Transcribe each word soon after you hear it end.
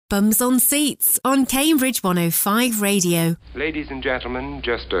Bums on Seats on Cambridge 105 Radio. Ladies and gentlemen,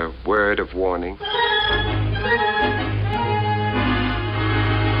 just a word of warning. Oh,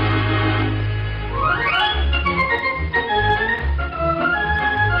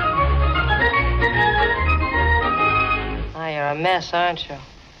 you're a mess, aren't you?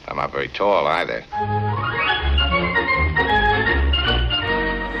 I'm not very tall either.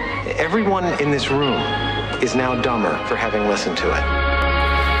 Everyone in this room is now dumber for having listened to it.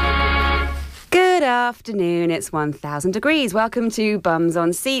 Good afternoon, it's 1000 degrees. Welcome to Bums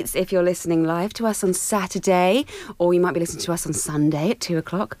on Seats. If you're listening live to us on Saturday, or you might be listening to us on Sunday at 2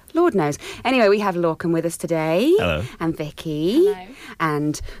 o'clock, Lord knows. Anyway, we have Lorcan with us today. Hello. And Vicky. Hello.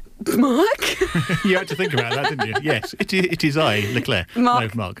 And Mark. You had to think about that, didn't you? Yes, it is I, Leclerc.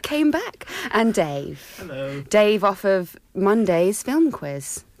 Mark came back. And Dave. Hello. Dave off of Monday's film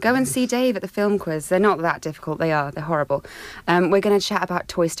quiz. Go and see Dave at the film quiz. They're not that difficult. They're horrible. We're going to chat about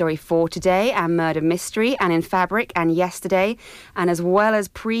Toy Story 4 today, and Murder Mystery, and In Fabric, and Yesterday. And as well as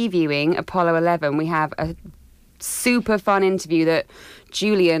previewing Apollo 11, we have a super fun interview that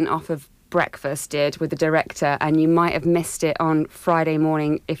Julian off of Breakfast did with the director, and you might have missed it on Friday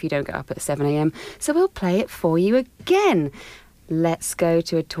morning if you don't get up at 7 a.m. So we'll play it for you again. Let's go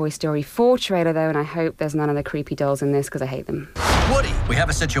to a Toy Story 4 trailer, though, and I hope there's none of the creepy dolls in this, because I hate them. Woody, we have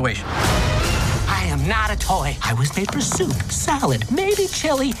a situation. I am not a toy. I was made for soup, salad, maybe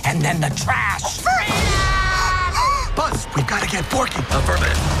chili, and then the trash. Buzz, we've got to get Forky.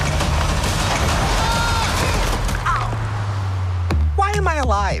 Affirmative. Why am I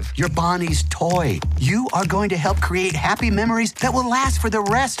alive? You're Bonnie's toy. You are going to help create happy memories that will last for the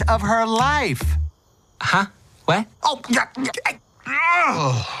rest of her life. Huh? What? Oh, yeah.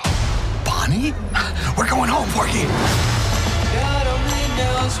 Bonnie? We're going home, Forky.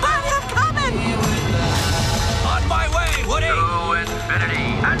 Bonnie, I'm coming! On my way, Woody! To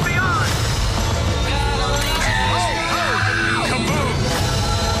infinity and beyond!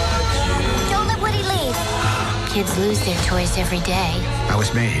 Don't let Woody leave. Kids lose their toys every day. I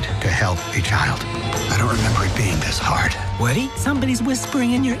was made to help a child. I don't remember it being this hard. Woody, somebody's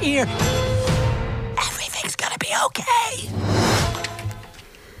whispering in your ear. Everything's gonna be okay.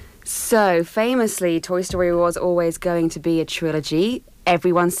 So, famously, Toy Story was always going to be a trilogy.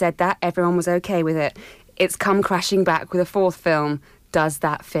 Everyone said that. Everyone was okay with it. It's come crashing back with a fourth film. Does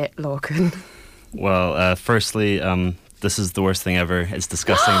that fit, Lorcan? Well, firstly, this is the worst thing ever. It's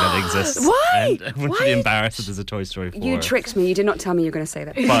disgusting that it exists. Why? And I wouldn't be embarrassed if there's a Toy Story 4. You tricked me. You did not tell me you were going to say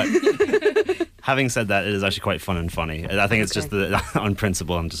that. But having said that, it is actually quite fun and funny. I think it's just that on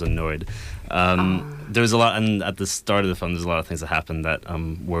principle, I'm just annoyed. There was a lot, and at the start of the film, there's a lot of things that happened that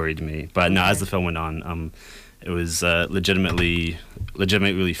worried me. But no, as the film went on, it was legitimately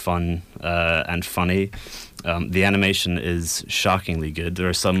really fun and funny. The animation is shockingly good. There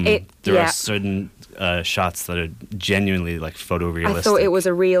are certain shots that are genuinely like photorealistic. I thought it was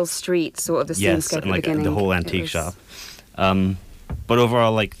a real street, sort of the scenescape at the beginning. The whole antique shop. But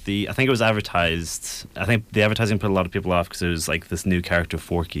overall, I think it was advertised. I think the advertising put a lot of people off because it was like this new character,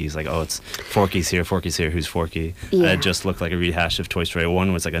 Forky. It's like, oh, it's Forky's here, who's Forky? Yeah. It just looked like a rehash of Toy Story 1,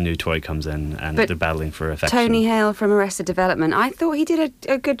 where it's like a new toy comes in and they're battling for affection. Tony Hale from Arrested Development, I thought he did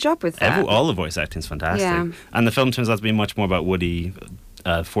a good job with that. All the voice acting is fantastic. Yeah. And the film turns out to be much more about Woody.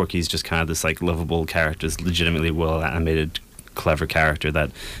 Forky's just kind of this like lovable character, this legitimately well animated, clever character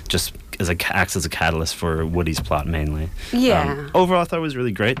that just acts as a catalyst for Woody's plot mainly. Yeah. Overall, I thought it was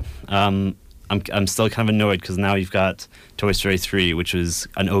really great. I'm still kind of annoyed because now you've got Toy Story 3, which was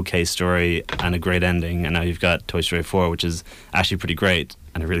an okay story and a great ending, and now you've got Toy Story 4, which is actually pretty great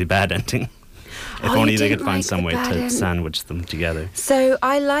and a really bad ending. If only they could find some way to sandwich them together. So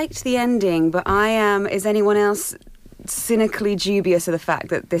I liked the ending, but is anyone else cynically dubious of the fact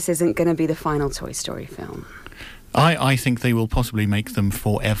that this isn't going to be the final Toy Story film? I think they will possibly make them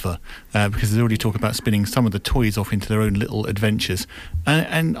forever because there's already talk about spinning some of the toys off into their own little adventures.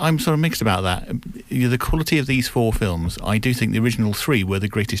 And I'm sort of mixed about that. The quality of these four films, I do think the original three were the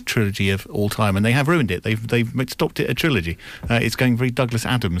greatest trilogy of all time, and they have ruined it. They've stopped it a trilogy. It's going very Douglas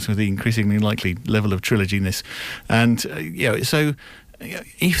Adams with the increasingly likely level of trilogy-ness. And, so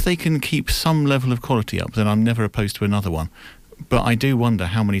if they can keep some level of quality up, then I'm never opposed to another one. But I do wonder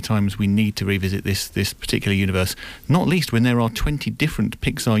how many times we need to revisit this particular universe, not least when there are 20 different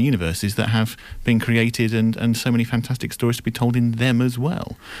Pixar universes that have been created and so many fantastic stories to be told in them as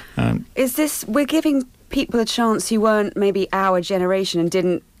well. We're giving people a chance who weren't maybe our generation and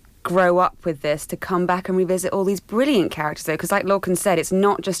didn't grow up with this to come back and revisit all these brilliant characters, though, because like Lorcan said, it's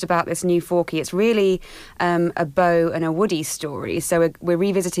not just about this new Forky, it's really a Bo and a Woody story. So we're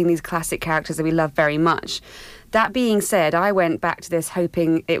revisiting these classic characters that we love very much. That being said, I went back to this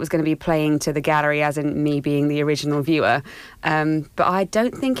hoping it was going to be playing to the gallery, as in me being the original viewer, but I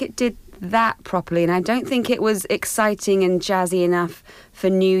don't think it did that properly, and I don't think it was exciting and jazzy enough for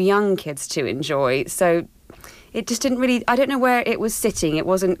new young kids to enjoy. So it just didn't really, I don't know where it was sitting. It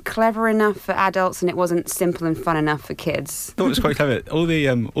wasn't clever enough for adults and it wasn't simple and fun enough for kids. I thought it was quite clever. All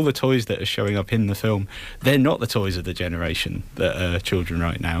the toys that are showing up in the film, they're not the toys of the generation that are children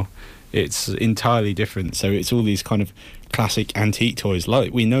right now. It's entirely different. So it's all these kind of classic antique toys.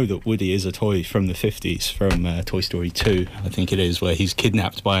 Like, we know that Woody is a toy from the 50s, from Toy Story 2, I think it is, where he's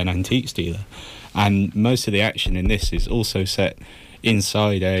kidnapped by an antique dealer. And most of the action in this is also set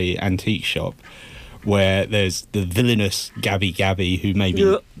inside a antique shop, where there's the villainous Gabby who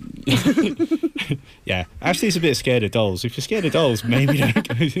maybe... Yeah, Ashley's a bit scared of dolls. If you're scared of dolls, maybe don't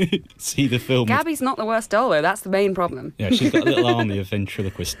go see the film. Gabby's not the worst doll, though. That's the main problem. Yeah, she's got a little army of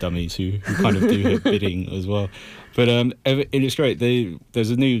ventriloquist dummies who kind of do her bidding as well. But it's great. There's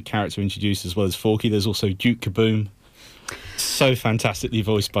a new character introduced as well as Forky. There's also Duke Kaboom. So fantastically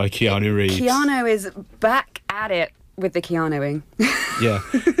voiced by Keanu Reeves. Keanu is back at it with the Keanuing. Yeah,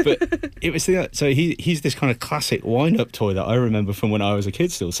 but it was so he's this kind of classic wind-up toy that I remember from when I was a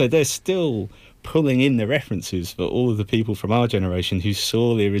kid still. So they're still pulling in the references for all of the people from our generation who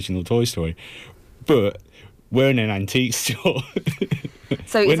saw the original Toy Story, but we're in an antique store.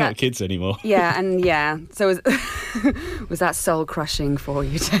 So we're not kids anymore. Yeah, and yeah. So was that soul-crushing for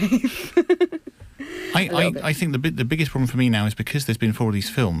you, Dave? I think the biggest problem for me now is because there's been 4 of these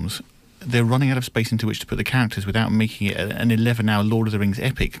films, they're running out of space into which to put the characters without making it an 11-hour Lord of the Rings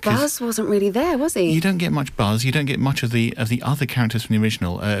epic. Buzz wasn't really there, was he? You don't get much Buzz. You don't get much of the other characters from the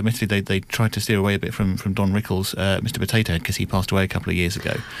original. Admittedly, they tried to steer away a bit from Don Rickles, Mr. Potato Head, because he passed away a couple of years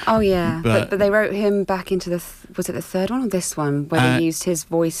ago. Oh yeah, but they wrote him back into was it the third one or this one where they used his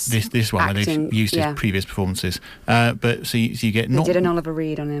voice? This one acting, where they've used his previous performances. But so you get they did an Oliver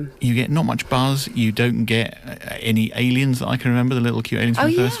Reed on him. You get not much Buzz. You don't get any aliens that I can remember. The little cute aliens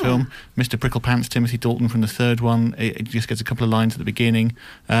from the first film. Mr. Pricklepants, Timothy Dalton from the third one. It just gets a couple of lines at the beginning.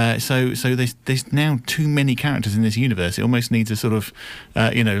 So there's now too many characters in this universe. It almost needs a sort of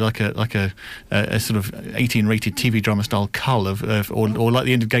like a sort of 18-rated TV drama style cull or like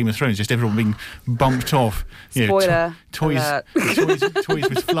the end of Game of Thrones, just everyone being bumped off. Spoiler. Toys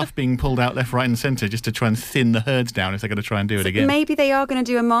with fluff being pulled out left, right, and centre just to try and thin the herds down if they're going to try and do it again. Maybe they are going to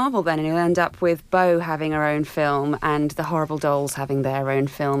do a Marvel then, and you'll end up with Bo having her own film and the Horrible Dolls having their own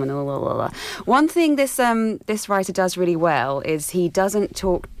film and blah, blah, blah, blah. One thing this writer does really well is he doesn't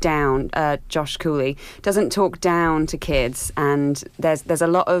talk down. Josh Cooley doesn't talk down to kids, and there's a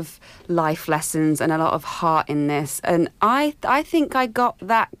lot of life lessons and a lot of heart in this, and I think I got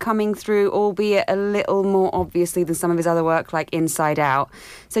that coming through, albeit a little more obviously than some of his other work like Inside Out.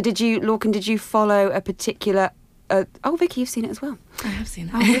 So Lorcan, did you follow a particular oh, Vicky, you've seen it as well. I have seen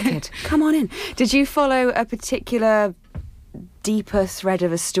it. Oh, wicked. Come on in. Did you follow a particular deeper thread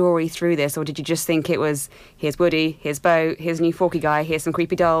of a story through this, or did you just think it was here's Woody, here's Bo, here's a new Forky guy, here's some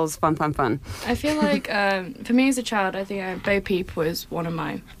creepy dolls, fun? I feel like for me as a child, I think Bo Peep was one of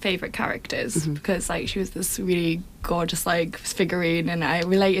my favourite characters because like she was this really gorgeous like figurine, and I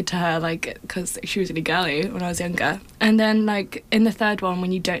related to her like because she was really girly when I was younger. And then like in the third one,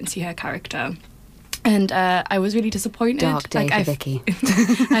 when you don't see her character, and I was really disappointed. Dark day for Vicky.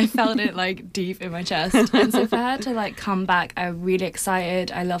 I felt it like deep in my chest. And so for her to like come back, I'm really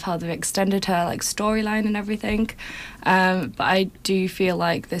excited. I love how they've extended her like storyline and everything. But I do feel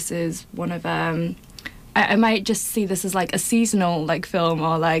like this is one of I might just see this as like a seasonal like film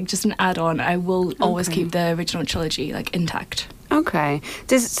or like just an add-on. I will always keep the original trilogy like intact. Okay.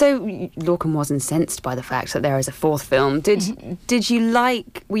 So Lorcan was incensed by the fact that there is a fourth film. Did you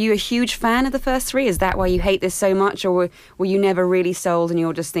were you a huge fan of the first 3? Is that why you hate this so much, or were you never really sold and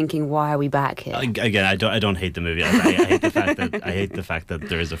you're just thinking, why are we back here? Again, I don't hate the movie. I hate the fact that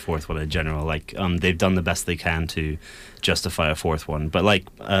there is a fourth one in general. Like they've done the best they can to justify a fourth one, but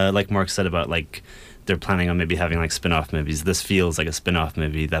like Mark said about like they're planning on maybe having like spin-off movies. This feels like a spin-off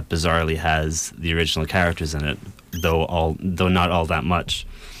movie that bizarrely has the original characters in it, though not all that much.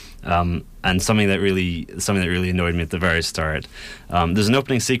 And something that really annoyed me at the very start. There's an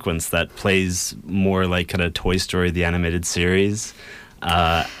opening sequence that plays more like kind of Toy Story the animated series,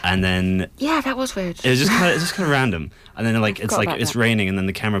 and then that was weird. It was just kind of random. And then it's raining, and then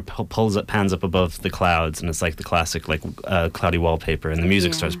the camera pans up above the clouds, and it's like the classic like cloudy wallpaper, and the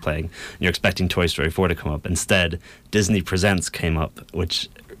music starts playing. And you're expecting Toy Story 4 to come up. Instead, Disney Presents came up, which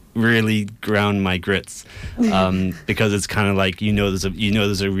really ground my grits, because it's kind of like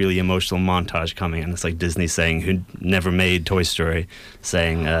there's a really emotional montage coming, and it's like Disney saying, who never made Toy Story,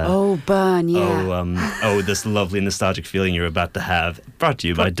 saying burn, yeah, oh this lovely nostalgic feeling you're about to have, brought to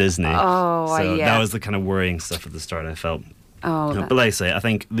you by Disney. That was the kind of worrying stuff at the start, I felt. But like I say, I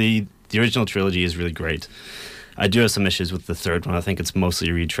think the original trilogy is really great. I do have some issues with the third one. I think it's mostly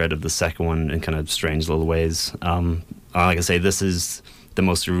a retread of the second one in kind of strange little ways. Like I say, this is the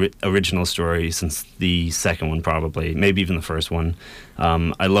most original story since the second one, probably, maybe even the first one.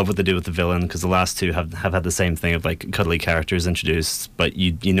 I love what they do with the villain, because the last two have had the same thing of like cuddly characters introduced, but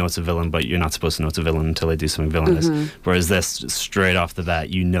you know it's a villain, but you're not supposed to know it's a villain until they do something villainous. Whereas this, straight off the bat,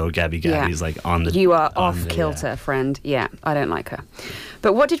 Gabby Gabby's like on the... You are off kilter, friend. Yeah, I don't like her.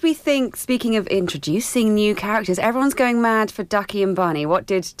 But what did we think, speaking of introducing new characters, everyone's going mad for Ducky and Bunny. What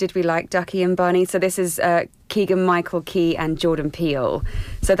did we like Ducky and Bunny? So this is Keegan-Michael Key and Jordan Peele.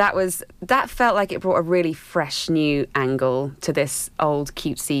 So that felt like it brought a really fresh new angle to this old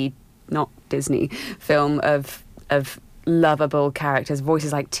cutesy, not Disney, film of lovable characters,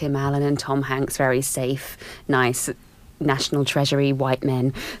 voices like Tim Allen and Tom Hanks, very safe, nice, National Treasury white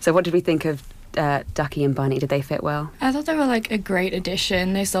men. So what did we think of Ducky and Bunny? Did they fit well? I thought they were like a great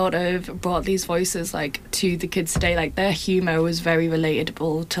addition. They sort of brought these voices like to the kids today. Like their humour was very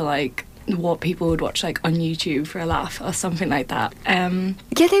relatable to like what people would watch like on YouTube for a laugh or something like that.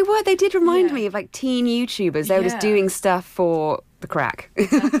 Yeah, they were. They did remind me of like teen YouTubers. They were just doing stuff for the crack.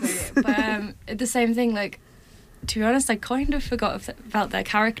 Exactly. But the same thing, like, to be honest, I kind of forgot about their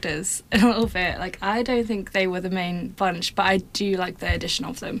characters a little bit. Like, I don't think they were the main bunch, but I do like the addition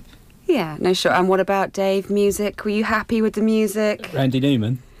of them. Yeah, no, sure. And what about Dave? Music? Were you happy with the music? Randy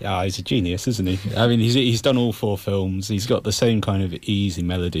Newman. Yeah, he's a genius, isn't he? I mean, he's done all 4 films. He's got the same kind of easy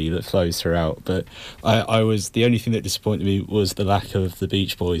melody that flows throughout. But the only thing that disappointed me was the lack of the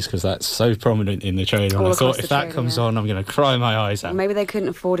Beach Boys, because that's so prominent in the trailer. And I thought, if that comes on, I'm going to cry my eyes out. Well, maybe they couldn't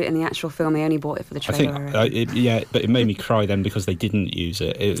afford it in the actual film. They only bought it for the trailer. I think, but it made me cry then because they didn't use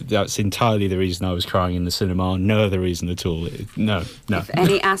it. That's entirely the reason I was crying in the cinema. No other reason at all. No. If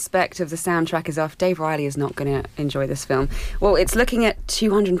any aspect of the soundtrack is off, Dave Riley is not going to enjoy this film. Well, it's looking at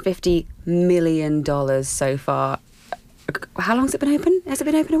 $250 million so far. How long has it been open? Has it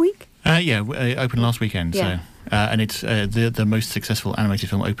been open a week? Opened last weekend. Yeah. So, and it's the most successful animated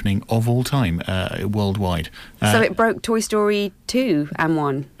film opening of all time worldwide. So it broke Toy Story 2 and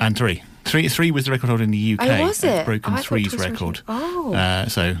 1 and 3. Three was the record holder in the UK. Oh, was it? It's broken 3's record. They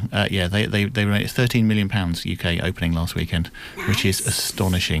made £13 million UK opening last weekend, which is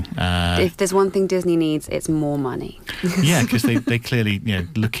astonishing. If there's one thing Disney needs, it's more money. Yeah, because they clearly,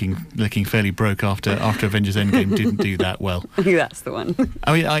 looking fairly broke after Avengers Endgame didn't do that well. I think that's the one.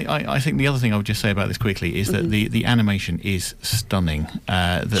 I mean, I think the other thing I would just say about this quickly is that the animation is stunning.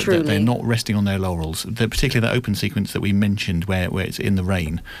 That they're not resting on their laurels. Particularly the open sequence that we mentioned, where it's in the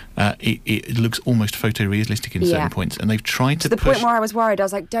rain. It looks almost photorealistic in certain points, and they've tried to the point where I was worried. I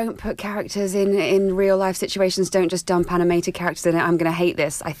was like, don't put characters in real life situations. Don't just dump animated characters in it. I'm going to hate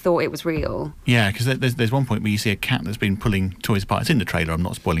this. I thought it was real. Yeah, because there's one point where you see a cat that's been pulling toys apart. It's in the trailer. I'm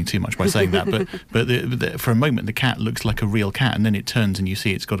not spoiling too much by saying that, but for a moment the cat looks like a real cat, and then it turns and you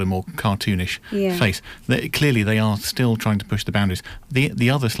see it's got a more cartoonish face. Clearly they are still trying to push the boundaries. The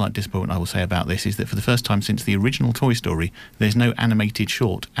other slight disappointment I will say about this is that for the first time since the original Toy Story, there's no animated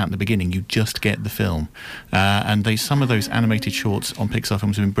short at the beginning. You just get the film, and some of those animated shorts on Pixar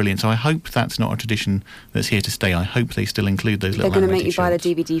films have been brilliant. So I hope that's not a tradition that's here to stay. I hope they still include those little animated shorts. They're going to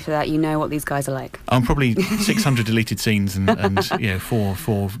make you buy the DVD for that. You know what these guys are like. I'm probably 600 deleted scenes and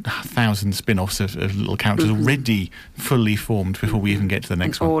 4,000 spin-offs of little characters already fully formed before we even get to the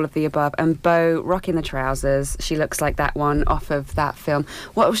next one. All of the above. And Bo rocking the trousers. She looks like that one off of that film.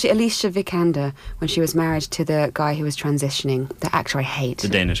 What was she? Alicia Vikander, when she was married to the guy who was transitioning. The actor I hate. The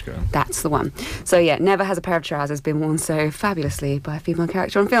Danish girl. That's the one. So yeah, never has a pair of trousers been worn so fabulously by a female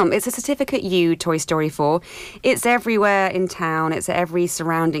character on film. It's a Certificate U Toy Story 4. It's everywhere in town. It's at every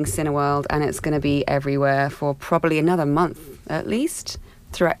surrounding Cineworld, and it's going to be everywhere for probably another month at least,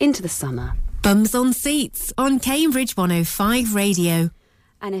 throughout into the summer. Bums on Seats on Cambridge 105 Radio.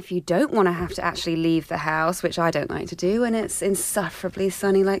 And if you don't want to have to actually leave the house, which I don't like to do, and it's insufferably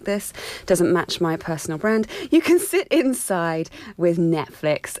sunny like this, doesn't match my personal brand, you can sit inside with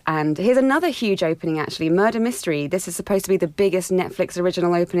Netflix. And here's another huge opening, actually, Murder Mystery. This is supposed to be the biggest Netflix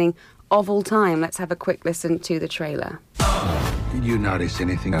original opening of all time. Let's have a quick listen to the trailer. Did you notice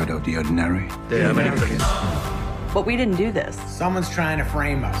anything out of the ordinary? They're Americans. But we didn't do this. Someone's trying to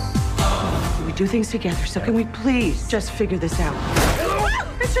frame us. We do things together, so can we please just figure this out?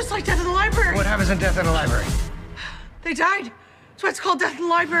 It's just like Death in the Library. What happens in Death in the Library? They died That's why it's called Death in the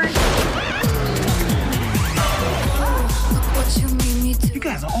Library. You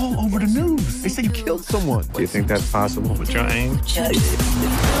guys are all over the news. They say you killed someone. Do you think that's possible? We're trying.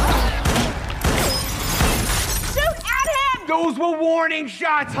 Those were warning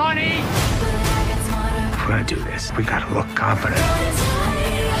shots, honey! If we're gonna do this, we gotta look confident.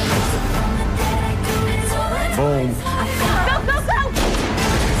 Boom. Go, go, go!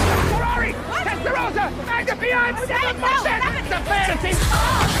 Ferrari! Testarossa! Magna Fiance! It's a fantasy!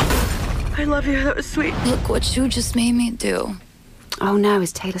 I love you. That was sweet. Look what you just made me do. Oh no,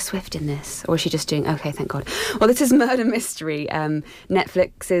 is Taylor Swift in this? Or is she just doing... Okay, thank God. Well, this is Murder Mystery,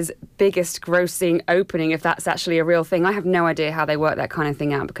 Netflix's biggest grossing opening, if that's actually a real thing. I have no idea how they work that kind of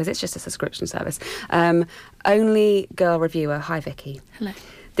thing out because it's just a subscription service. Only Girl Reviewer. Hi, Vicky. Hello.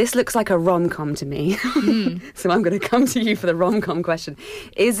 This looks like a rom-com to me. So I'm going to come to you for the rom-com question.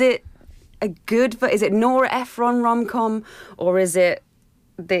 Is it a good... Is it Nora Ephron rom-com, or is it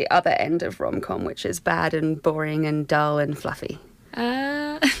the other end of rom-com, which is bad and boring and dull and fluffy?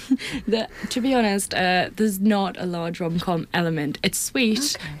 To be honest, there's not a large rom-com element. It's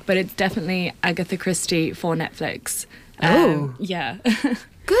sweet, but it's definitely Agatha Christie for Netflix. Yeah.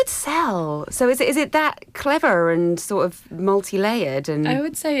 Good sell. So is it that clever and sort of multi-layered? And I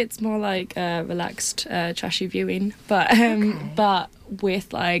would say it's more like relaxed, trashy viewing, but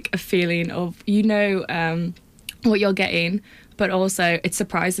with like a feeling of what you're getting. But also, it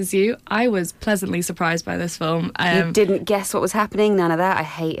surprises you. I was pleasantly surprised by this film. You didn't guess what was happening? None of that? I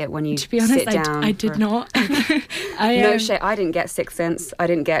hate it when you to be honest, sit down. I did not. No shit, I didn't get Sixth Sense. I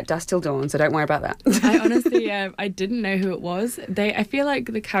didn't get Dusk Till Dawn, so don't worry about that. I honestly, I didn't know who it was. I feel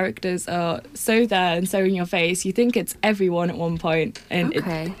like the characters are so there and so in your face. You think it's everyone at one point. And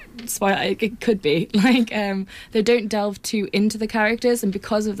it could be. They don't delve too into the characters, and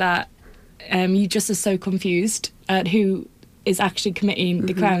because of that, you just are so confused at who is actually committing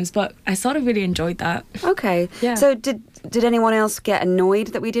the crimes, but I sort of really enjoyed that. Okay. Yeah. So did anyone else get annoyed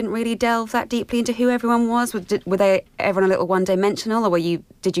that we didn't really delve that deeply into who everyone was? Were they everyone a little one-dimensional, or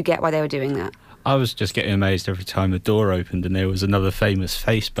did you get why they were doing that? I was just getting amazed every time the door opened and there was another famous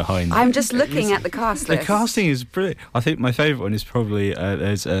face behind it. I'm just looking at the cast list. The casting is brilliant. I think my favourite one is probably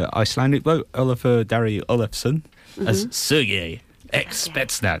there's Icelandic bloke, Olafur Darri Olafsson, as Sergei,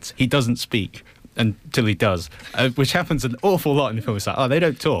 ex-Spetsnaz. He doesn't speak until he does, which happens an awful lot in the film. It's like, they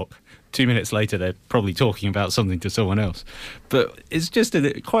don't talk. 2 minutes later, they're probably talking about something to someone else. But it's just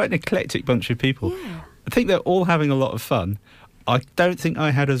quite an eclectic bunch of people. Yeah. I think they're all having a lot of fun. I don't think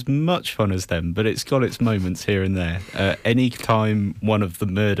I had as much fun as them, but it's got its moments here and there. Any time one of the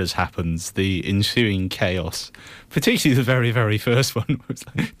murders happens, the ensuing chaos, particularly the very, very first one, was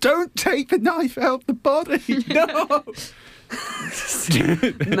like, don't take the knife out the body, no!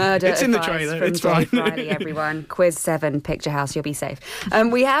 Murder it's in the advice trailer. From It's Dave fine. Riley, everyone. Quiz 7, Picture House, you'll be safe.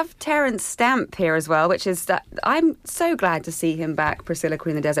 We have Terence Stamp here as well, which is that I'm so glad to see him back. Priscilla,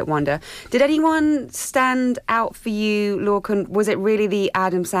 Queen of the Desert Wonder. Did anyone stand out for you, Lorcan? Was it really the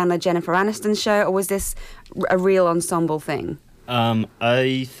Adam Sandler Jennifer Aniston show, or was this a real ensemble thing?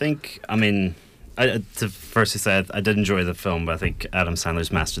 I think, to firstly say, I did enjoy the film, but I think Adam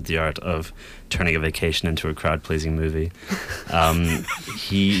Sandler's mastered the art of turning a vacation into a crowd-pleasing movie.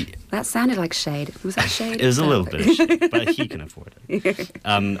 That sounded like shade. Was that shade? It was a little bit of shade, but he can afford it.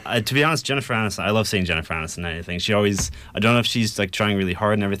 To be honest, Jennifer Aniston, I love seeing Jennifer Aniston in anything. She always, I don't know if she's like trying really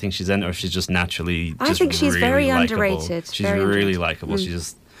hard in everything she's in, or if she's just naturally I think she's really very likable. underrated. She's very really likable. She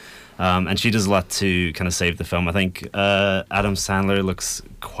just... and she does a lot to kind of save the film. I think Adam Sandler looks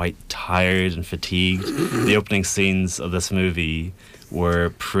quite tired and fatigued. The opening scenes of this movie were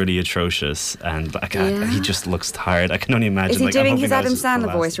pretty atrocious, and he just looks tired. I can only imagine. Is he doing his Adam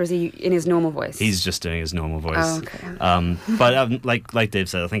Sandler voice, or is he in his normal voice? He's just doing his normal voice. Oh, okay. But like Dave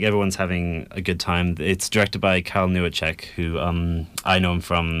said, I think everyone's having a good time. It's directed by Kyle Newacek, who I know him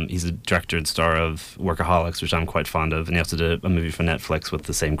from. He's a director and star of Workaholics, which I'm quite fond of, and he also did a movie for Netflix with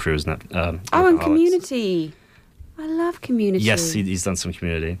the same crew as and Community. I love Community. Yes, he's done some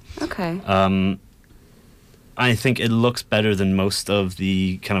Community. Okay. I think it looks better than most of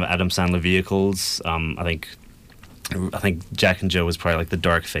the kind of Adam Sandler vehicles. I think Jack and Jill was probably like the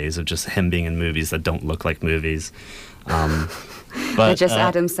dark phase of just him being in movies that don't look like movies. But they're just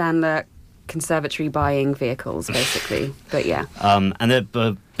Adam Sandler conservatory buying vehicles, basically. But yeah. And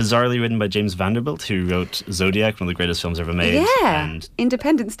they're bizarrely written by James Vanderbilt, who wrote Zodiac, one of the greatest films ever made. Yeah, and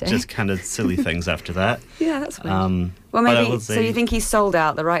Independence Day. Just kind of silly things after that. Yeah, that's weird. Well, maybe, so you think he's sold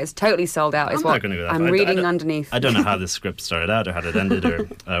out, the writer's totally sold out, is I'm what not gonna go that I'm far. reading underneath. I don't know how this script started out or how it ended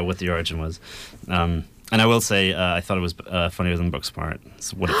or what the origin was. And I will say, I thought it was funnier than Booksmart,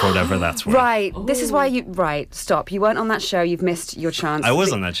 so whatever that's worth. Right, this is why you... Right, stop. You weren't on that show. You've missed your chance. I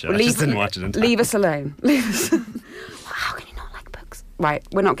was on that show. I just didn't watch it in time. Leave us alone. Leave us. How can you not like books? Right,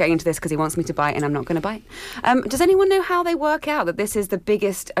 we're not getting into this because he wants me to buy it and I'm not going to buy it. Does anyone know how they work out that this is the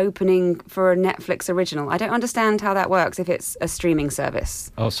biggest opening for a Netflix original? I don't understand how that works if it's a streaming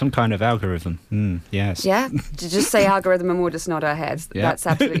service. Oh, some kind of algorithm. Yes. Yeah? Just say algorithm and we'll just nod our heads. Yeah. That's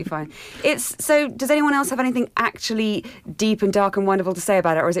absolutely fine. So does anyone else have anything actually deep and dark and wonderful to say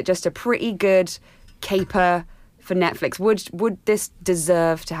about it, or is it just a pretty good caper for Netflix? Would this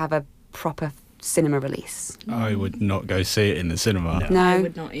deserve to have a proper cinema release? I would not go see it in the cinema. No. I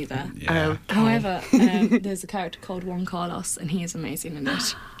would not either. Yeah. Okay. However, there's a character called Juan Carlos, and he is amazing in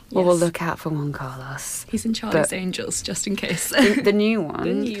it. Well, we'll look out for Juan Carlos. He's in Charlie's Angels, just in case. The new one?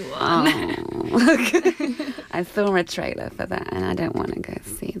 The new one. Oh. I saw a trailer for that, and I don't want to go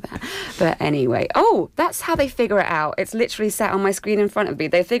see that. But anyway, that's how they figure it out. It's literally sat on my screen in front of me.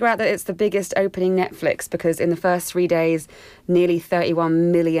 They figure out that it's the biggest opening Netflix because in the first 3 days, nearly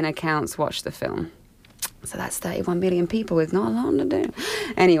 31 million accounts watched the film. So that's 31 million people with not a lot to do.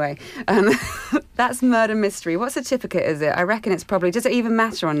 Anyway, that's Murder Mystery. What certificate is it? I reckon it's probably... Does it even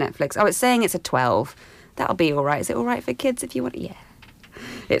matter on Netflix? Oh, it's saying it's a 12. That'll be all right. Is it all right for kids if you want... Yeah.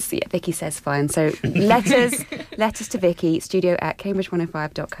 Vicky says fine. So letters to Vicky,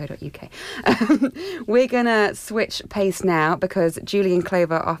 studio@cambridge105.co.uk. We're going to switch pace now because Julian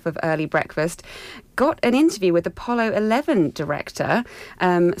Clover, off of Early Breakfast, got an interview with Apollo 11 director.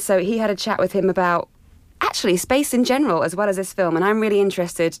 So he had a chat with him about actually space in general as well as this film, and I'm really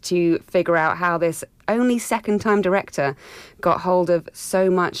interested to figure out how this only second-time director got hold of so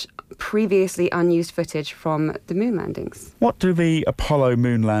much previously unused footage from the moon landings. What do the Apollo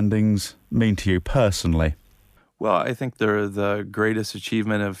moon landings mean to you personally? Well, I think they're the greatest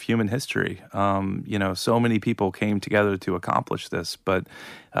achievement of human history. So many people came together to accomplish this, but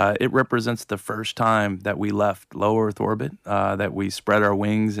it represents the first time that we left low Earth orbit, that we spread our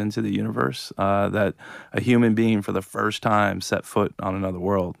wings into the universe, that a human being for the first time set foot on another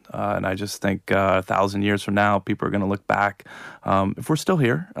world. And I just think 1,000 years from now, people are going to look back, if we're still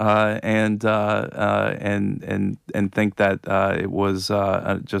here, and think that it was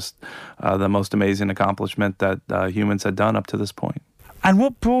just the most amazing accomplishment that humans had done up to this point. And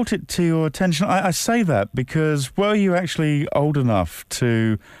what brought it to your attention? I say that because were you actually old enough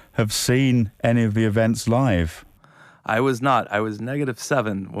to have seen any of the events live? I was not. I was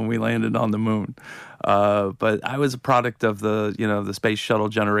 -7 when we landed on the moon. But I was a product of the space shuttle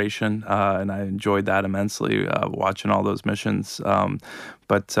generation, and I enjoyed that immensely, watching all those missions.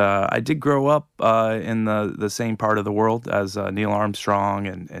 But I did grow up in the same part of the world as Neil Armstrong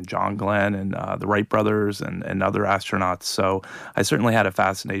and John Glenn and the Wright brothers and other astronauts. So I certainly had a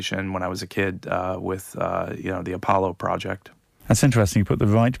fascination when I was a kid with the Apollo project. That's interesting you put the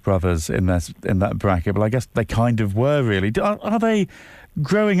Wright brothers in that bracket, but I guess they kind of were really. Are they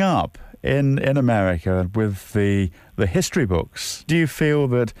growing up in America with the history books? Do you feel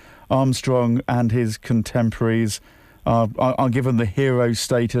that Armstrong and his contemporaries are given the hero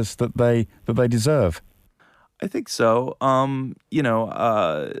status that they deserve? I think so.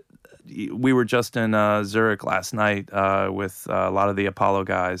 We were just in Zurich last night with a lot of the Apollo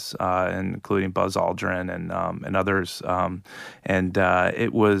guys, including Buzz Aldrin and others.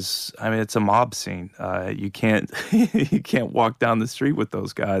 It was, it's a mob scene. You can't walk down the street with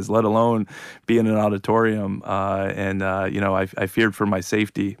those guys, let alone be in an auditorium. I feared for my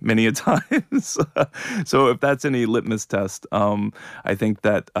safety many a times. So if that's any litmus test, I think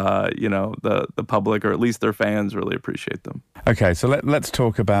that the public, or at least their fans, really appreciate them. Okay, so let's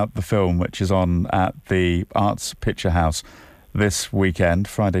talk about the film, which is on at the Arts Picture House this weekend,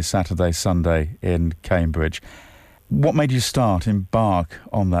 Friday, Saturday, Sunday in Cambridge. What made you embark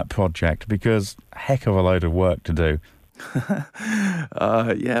on that project? Because a heck of a load of work to do.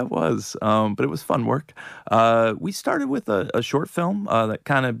 Yeah, it was. But it was fun work. We started with a short film that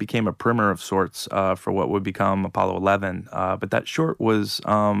kind of became a primer of sorts for what would become Apollo 11. But that short was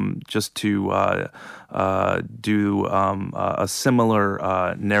just to do a similar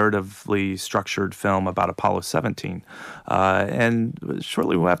narratively structured film about Apollo 17. And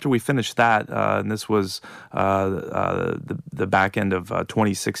shortly after we finished that, and this was the back end of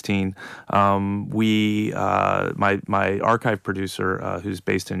 2016, my archive producer, who's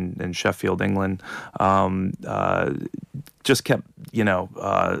based in Sheffield, England, just kept,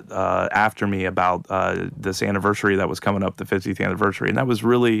 after me about this anniversary that was coming up, the 50th anniversary. And that was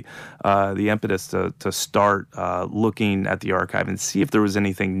really the impetus to start looking at the archive and see if there was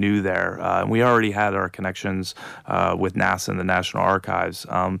anything new there. And we already had our connections with NASA and the National Archives.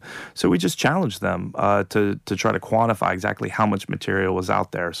 So we just challenged them to try to quantify exactly how much material was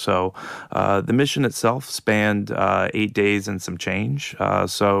out there. So the mission itself spanned 8 days and some change.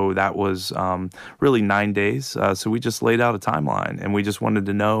 So that was really 9 days. So we just laid out a timeline, and we just wanted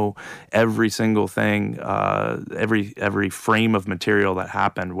to know every single thing, every frame of material that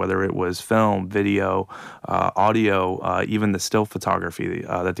happened, whether it was film, video, audio, even the still photography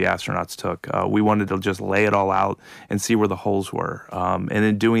that the astronauts took. We wanted to just lay it all out and see where the holes were. And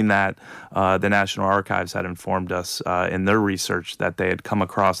in doing that, the National Archives had informed us in their research that they had come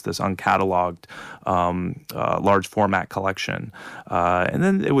across this uncatalogued large format collection. And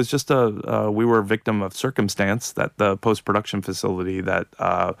then it was just we were a victim of circumstance that the post-production facility that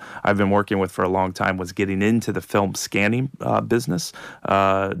I've been working with for a long time was getting into the film scanning business,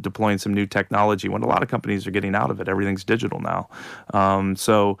 deploying some new technology when a lot of companies are getting out of it. Everything's digital now.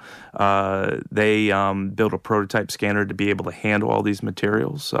 So they built a prototype scanner to be able to handle all these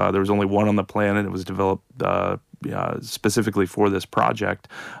materials. There was only one on the planet. It was developed specifically for this project,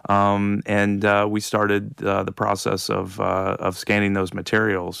 and we started the process of scanning those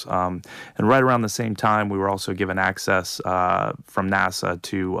materials. And right around the same time, we were also given access from NASA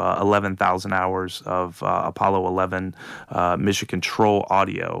to 11,000 hours of Apollo 11 mission control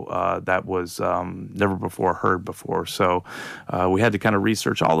audio that was never before heard before. So we had to kind of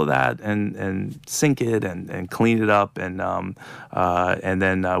research all of that and sync it and clean it up and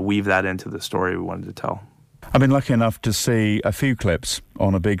then weave that into the story we wanted to tell. I've been lucky enough to see a few clips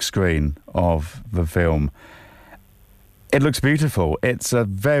on a big screen of the film. It looks beautiful. It's a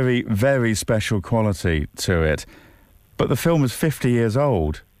very, very special quality to it. But the film is 50 years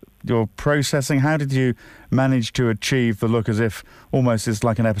old. Your processing, how did you manage to achieve the look as if almost it's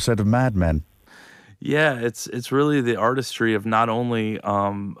like an episode of Mad Men? Yeah, it's really the artistry of not only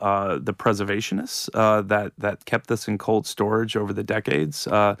the preservationists that kept this in cold storage over the decades,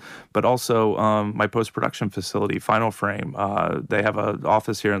 but also my post-production facility, Final Frame. They have an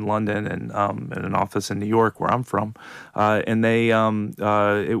office here in London and an office in New York, where I'm from, and they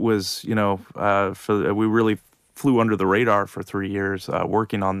it was we really flew under the radar for 3 years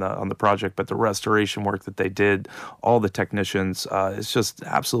working on the project, but the restoration work that they did, all the technicians, it's just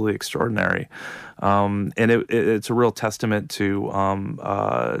absolutely extraordinary. And it's a real testament to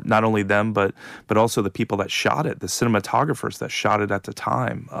not only them, but also the people that shot it, the cinematographers that shot it at the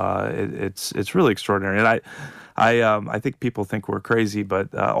time. It's really extraordinary. And I think people think we're crazy,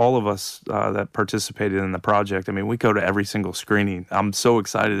 but all of us that participated in the project, I mean, we go to every single screening. I'm so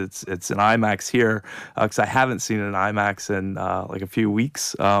excited it's an IMAX here because I haven't seen an IMAX in like a few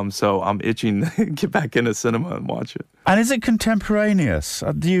weeks. So I'm itching to get back into cinema and watch it. And is it contemporaneous?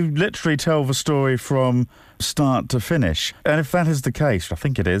 Do you literally tell the story from start to finish? And if that is the case, I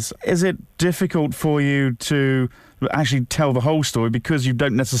think it is it difficult for you to actually tell the whole story because you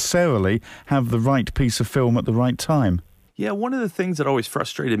don't necessarily have the right piece of film at the right time? Yeah, one of the things that always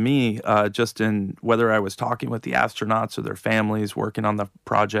frustrated me, just in whether I was talking with the astronauts or their families working on the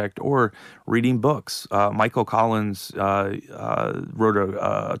project or reading books. Michael Collins wrote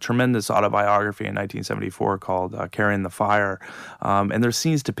a tremendous autobiography in 1974 called Carrying the Fire. And there's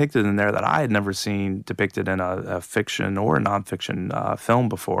scenes depicted in there that I had never seen depicted in a fiction or a nonfiction film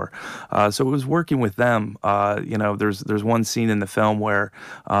before. So it was working with them. There's one scene in the film where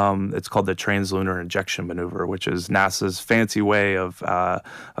it's called the Translunar Injection Maneuver, which is NASA's fancy way of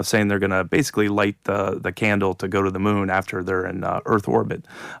saying they're going to basically light the candle to go to the moon after they're in Earth orbit.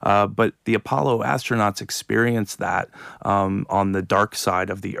 But the Apollo astronauts experienced that on the dark side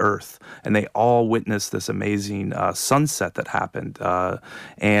of the Earth, and they all witnessed this amazing sunset that happened.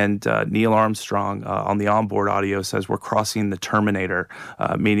 And Neil Armstrong on the onboard audio says we're crossing the Terminator,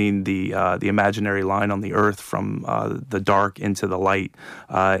 meaning the imaginary line on the Earth from the dark into the light.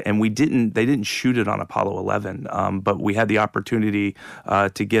 And they didn't shoot it on Apollo 11, but we had the opportunity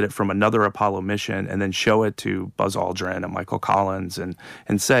to get it from another Apollo mission and then show it to Buzz Aldrin and Michael Collins and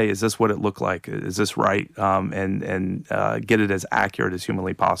say, is this what it looked like? Is this right? And get it as accurate as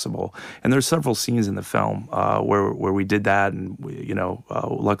humanly possible. And there's several scenes in the film where we did that, and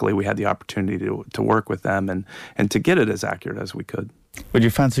luckily we had the opportunity to work with them and to get it as accurate as we could. Would you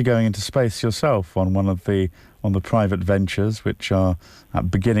fancy going into space yourself on one of the private ventures which are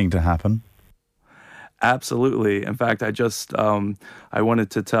beginning to happen? Absolutely. In fact, I wanted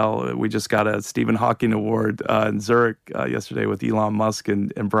to tell, we just got a Stephen Hawking Award in Zurich yesterday with Elon Musk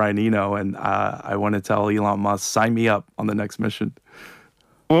and Brian Eno, and I want to tell Elon Musk, sign me up on the next mission.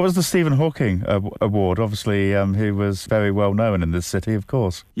 What was the Stephen Hawking Award? Obviously, he was very well known in this city, of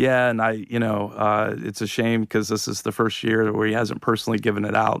course. Yeah, and it's a shame because this is the first year where he hasn't personally given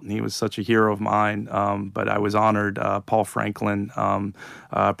it out, and he was such a hero of mine. But I was honored. Paul Franklin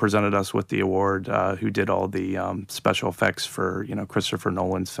presented us with the award, who did all the special effects for Christopher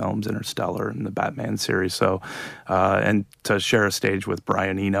Nolan's films, Interstellar and the Batman series. So, and to share a stage with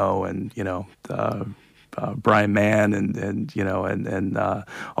Brian Eno and Brian Mann and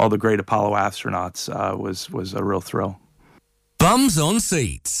all the great Apollo astronauts was a real thrill. Bums on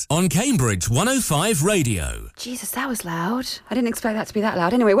Seats on Cambridge 105 Radio. Jesus, that was loud. I didn't expect that to be that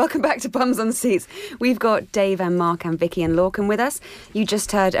loud. Anyway, welcome back to Bums on Seats. We've got Dave and Mark and Vicky and Lorcan with us. You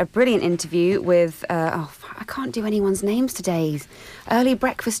just heard a brilliant interview with, I can't do anyone's names today. Early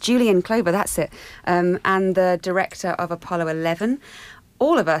Breakfast Julian Clover, that's it. And the director of Apollo 11.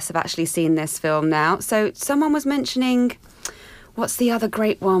 All of us have actually seen this film now. So someone was mentioning, what's the other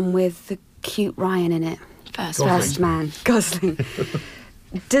great one with the cute Ryan in it? First Man. Gosling.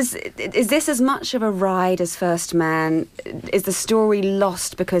 Is this as much of a ride as First Man? Is the story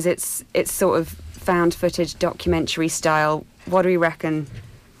lost because it's sort of found footage documentary style? What do we reckon?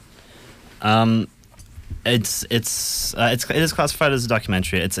 It is classified as a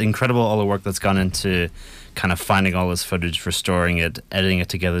documentary. It's incredible all the work that's gone into kind of finding all this footage, restoring it, editing it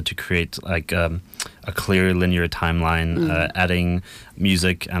together to create like a clear linear timeline, adding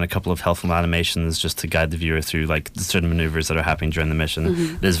music and a couple of helpful animations just to guide the viewer through like certain maneuvers that are happening during the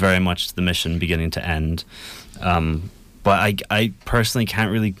mission. It is very much the mission beginning to end. But I personally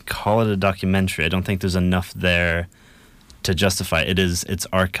can't really call it a documentary. I don't think there's enough there to justify it. It's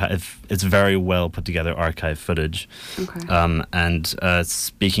archive. It's very well put together archive footage. Okay. And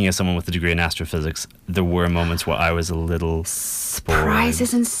speaking as someone with a degree in astrophysics, there were moments where I was a little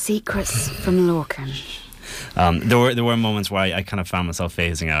surprises and secrets from Lorcan. There were moments where I kind of found myself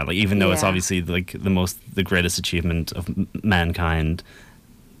phasing out. Like even though it's obviously like the greatest achievement of mankind.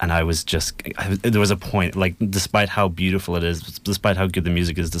 And I was there was a point, like, despite how beautiful it is, despite how good the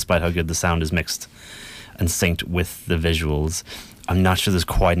music is, despite how good the sound is mixed and synced with the visuals, I'm not sure there's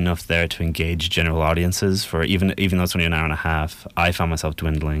quite enough there to engage general audiences for even though it's only an hour and a half. I found myself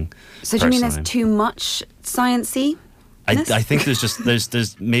dwindling. So do you mean there's too much science-y? I think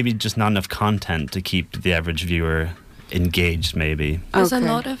there's maybe just not enough content to keep the average viewer engaged, maybe. There's a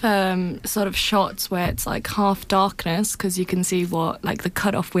lot of sort of shots where it's like half darkness because you can see what like the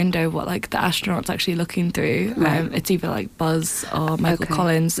cut-off window, what like the astronaut's actually looking through. Right. It's either like Buzz or Michael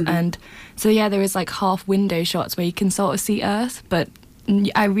Collins, and so there is like half window shots where you can sort of see Earth, but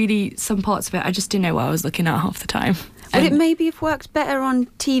some parts of it I just didn't know what I was looking at half the time. Would it maybe have worked better on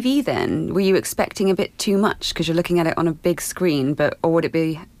TV then? Were you expecting a bit too much because you're looking at it on a big screen, or would it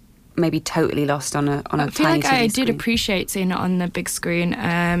be maybe totally lost on a tiny TV screen? I feel like I did appreciate seeing it on the big screen.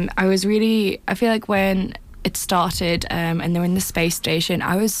 I feel like when it started and they were in the space station,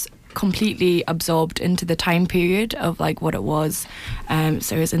 I was completely absorbed into the time period of like what it was.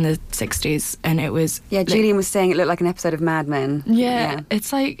 So it was in the 60s and it was... Yeah, Julian was saying it looked like an episode of Mad Men. Yeah,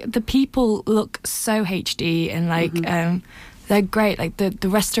 it's like the people look so HD and like... they're great. Like the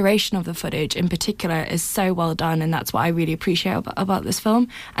restoration of the footage in particular is so well done, and that's what I really appreciate about this film.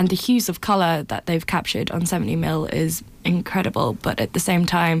 And the hues of colour that they've captured on 70mm is incredible. But at the same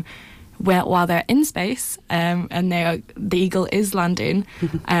time, while they're in space and the Eagle is landing,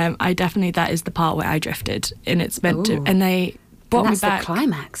 that is the part where I drifted, and it's meant to. And they brought me back. The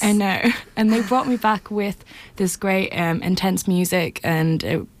climax. I know, and they brought me back with this great intense music,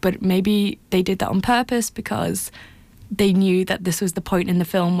 but maybe they did that on purpose because they knew that this was the point in the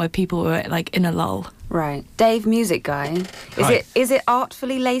film where people were like in a lull. Right. Dave, music guy. Is it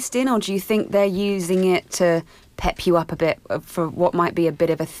artfully laced in, or do you think they're using it to pep you up a bit for what might be a bit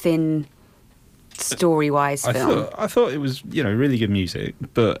of a thin story-wise film? I thought it was, really good music,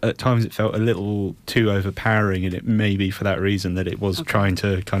 but at times it felt a little too overpowering, and it may be for that reason that it was trying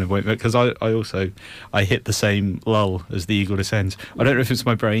to kind of wait. Because I hit the same lull as the Eagle descends. I don't know if it's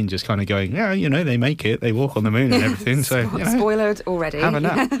my brain just kind of going, they make it, they walk on the moon and everything. So spoiled already. Have a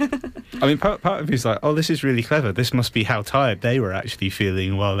nap. I mean, part of me is like, oh, this is really clever. This must be how tired they were actually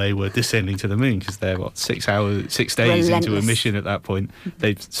feeling while they were descending to the moon, because they're 6 days into a mission at that point.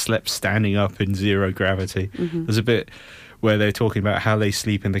 They've slept standing up in zero gravity. There's a bit where they're talking about how they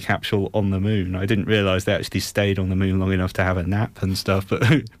sleep in the capsule on the moon. I didn't realise they actually stayed on the moon long enough to have a nap and stuff, but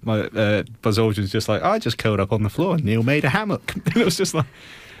my Buzz Aldrin's just like, I just curled up on the floor and Neil made a hammock. And it was just like,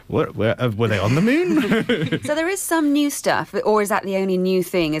 What? Were they on the moon? So there is some new stuff, or is that the only new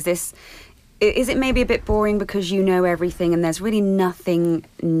thing? Is it maybe a bit boring because you know everything and there's really nothing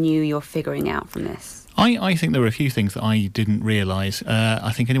new you're figuring out from this? I think there were a few things that I didn't realise.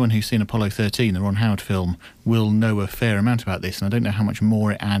 I think anyone who's seen Apollo 13, the Ron Howard film, will know a fair amount about this, and I don't know how much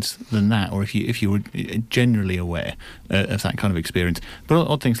more it adds than that, or if you were generally aware of that kind of experience. But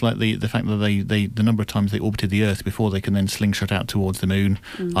odd things like the fact that the number of times they orbited the Earth before they can then slingshot out towards the moon,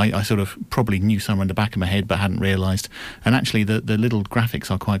 I sort of probably knew somewhere in the back of my head but hadn't realised. And actually the little graphics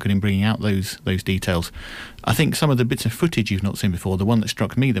are quite good in bringing out those details. I think some of the bits of footage you've not seen before, the one that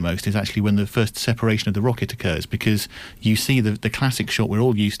struck me the most is actually when the first separation of the rocket occurs, because you see the classic shot we're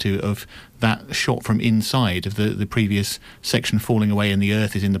all used to of that shot from inside of the previous section falling away and the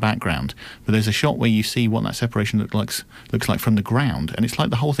Earth is in the background. But there's a shot where you see what that separation looks like from the ground, and it's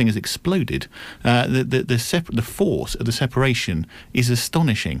like the whole thing has exploded. The force of the separation is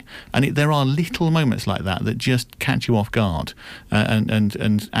astonishing, and there are little moments like that just catch you off guard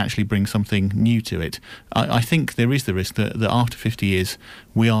and actually bring something new to it. I think there is the risk that after 50 years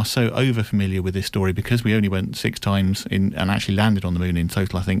we are so over familiar with this story because we only went 6 times and actually landed on the moon in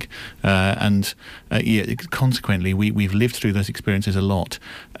total, I think. Consequently, we've lived through those experiences a lot.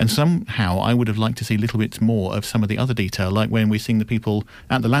 And somehow I would have liked to see little bits more of some of the other detail, like when we're seeing the people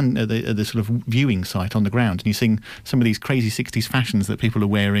at the sort of viewing site on the ground, and you're seeing some of these crazy 60s fashions that people are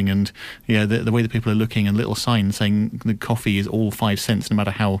wearing, and the way that people are looking, and little signs saying the coffee is all 5 cents no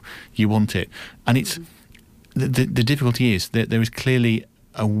matter how you want it. And it's the difficulty is that there is clearly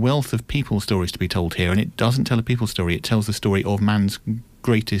a wealth of people stories to be told here, and it doesn't tell a people story, it tells the story of man's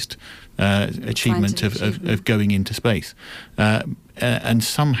greatest achievement of going into space. And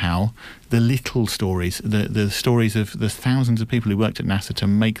somehow the little stories, the stories of the thousands of people who worked at NASA to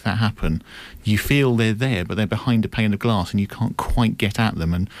make that happen, you feel they're there, but they're behind a pane of glass and you can't quite get at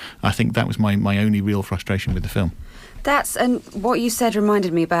them. And I think that was my only real frustration with the film. And what you said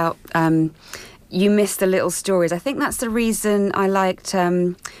reminded me about you missed the little stories. I think that's the reason I liked,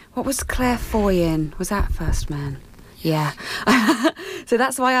 what was Claire Foy in? Was that First Man? Yeah. So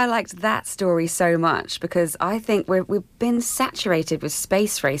that's why I liked that story so much, because I think we've been saturated with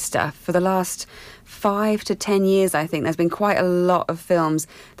space race stuff for the last 5 to 10 years. I think there's been quite a lot of films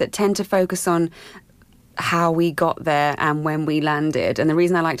that tend to focus on how we got there and when we landed. And the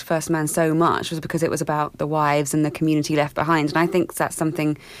reason I liked First Man so much was because it was about the wives and the community left behind. And I think that's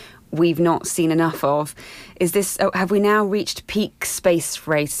something we've not seen enough of. Have we now reached peak space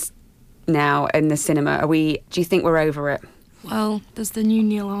race now in the cinema? Do you think we're over it? Well, there's the new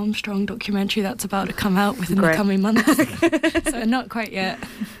Neil Armstrong documentary that's about to come out within the coming months. So not quite yet.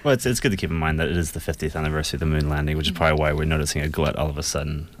 Well, it's good to keep in mind that it is the 50th anniversary of the moon landing, which is probably why we're noticing a glut all of a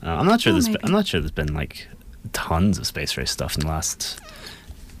sudden. I'm not sure there's been like tons of space race stuff in the last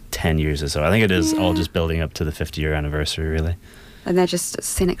 10 years or so. I think it is all just building up to the 50-year anniversary, really. And they're just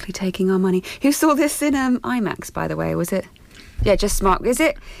cynically taking our money. Who saw this in IMAX, by the way? Was it? Yeah, just smart. Is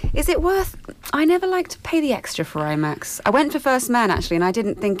it worth... I never like to pay the extra for IMAX. I went for First Man, actually, and I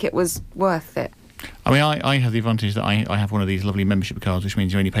didn't think it was worth it. I mean, I have the advantage that I have one of these lovely membership cards, which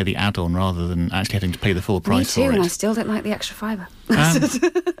means you only pay the add-on rather than actually having to pay the full price for it. Me too, and I still don't like the extra fibre.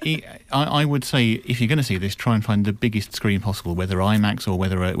 I would say, if you're going to see this, try and find the biggest screen possible, whether IMAX or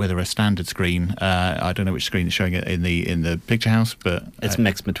whether a standard screen. I don't know which screen is showing it in the picture house, but it's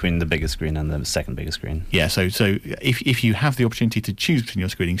mixed between the biggest screen and the second biggest screen. Yeah, so if you have the opportunity to choose between your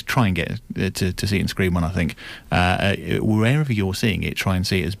screenings, try and get to see it in Screen One. I think wherever you're seeing it, try and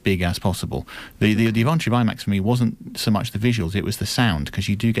see it as big as possible. The advantage of IMAX for me wasn't so much the visuals; it was the sound, because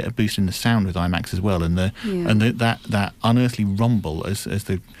you do get a boost in the sound with IMAX as well, and that unearthly rumble as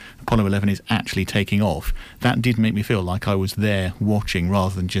the Apollo 11 is actually taking off. That did make me feel like I was there watching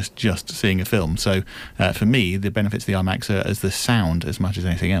rather than just seeing a film. So for me, the benefits of the IMAX are as the sound as much as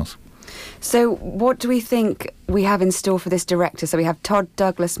anything else. So what do we think we have in store for this director? So we have Todd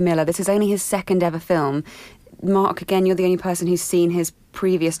Douglas Miller. This is only his second ever film. Mark, again, you're the only person who's seen his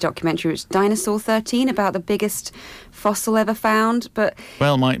previous documentary, which is Dinosaur 13, about the biggest fossil ever found. But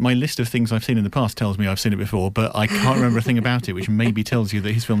well, my list of things I've seen in the past tells me I've seen it before, but I can't remember a thing about it, which maybe tells you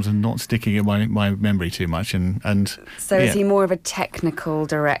that his films are not sticking in my memory too much. And so is he more of a technical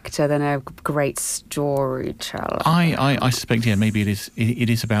director than a great storyteller? I suspect, maybe it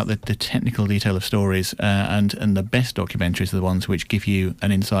is about the technical detail of stories, and the best documentaries are the ones which give you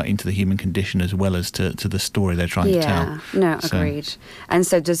an insight into the human condition as well as to the story they're trying to tell. No, agreed. And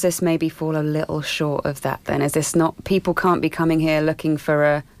so does this maybe fall a little short of that then? Is this not... People can't be coming here looking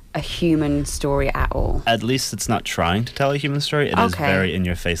for a human story at all. At least it's not trying to tell a human story. It is very in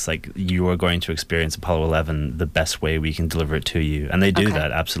your face, like you are going to experience Apollo 11 the best way we can deliver it to you, and they do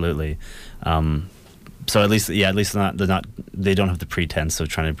that absolutely. So at least they don't have the pretense of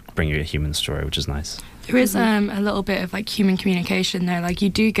trying to bring you a human story, which is nice. There is a little bit of like human communication there. Like you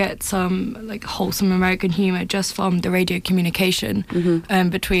do get some like wholesome American humor just from the radio communication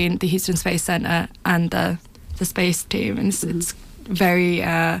between the Houston Space Center and the space team, and it's very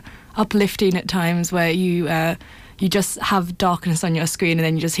uplifting at times where you just have darkness on your screen and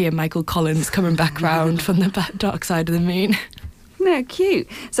then you just hear Michael Collins coming back round from the dark side of the moon. No, cute.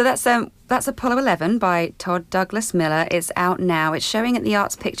 So that's Apollo 11 by Todd Douglas Miller. It's out now. It's showing at the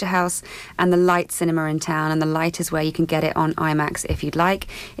Arts Picture House and the Light Cinema in town, and the Light is where you can get it on IMAX if you'd like.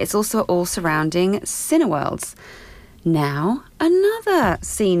 It's also all surrounding Cineworlds. Now, another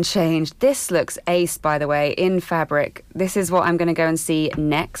scene change. This looks ace, by the way, in fabric. This is what I'm going to go and see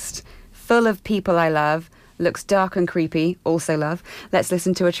next. Full of people I love. Looks dark and creepy, also love. Let's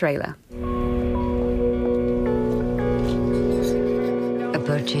listen to a trailer. A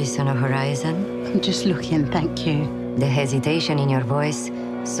purchase on a horizon? I'm just looking, thank you. The hesitation in your voice,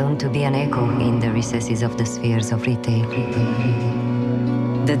 soon to be an echo in the recesses of the spheres of retail.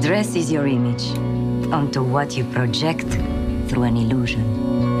 The dress is your image, onto what you project through an illusion.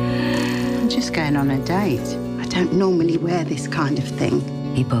 I'm just going on a date. I don't normally wear this kind of thing.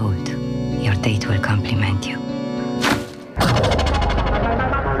 Be bold. Your date will compliment you.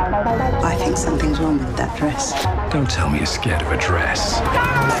 I think something's wrong with that dress. Don't tell me you're scared of a dress.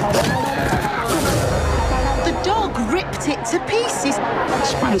 The dog ripped it to pieces.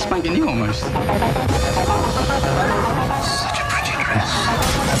 It's brand spanking new almost. Such a pretty dress.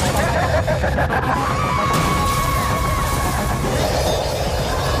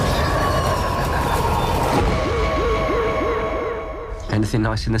 Anything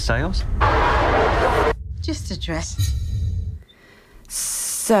nice in the sales? Just a dress.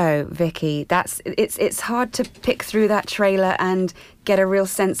 So, Vicky, it's hard to pick through that trailer and get a real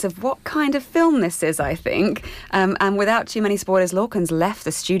sense of what kind of film this is, I think. And without too many spoilers, Lorcan's left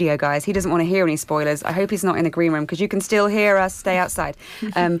the studio, guys. He doesn't want to hear any spoilers. I hope he's not in the green room, because you can still hear us. Stay outside.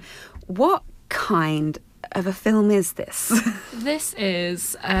 What kind of a film is this? This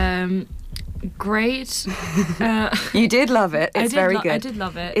is great. You did love it. It's very good. I did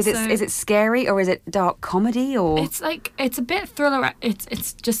love it. Is it scary, or is it dark comedy, or? It's a bit thriller.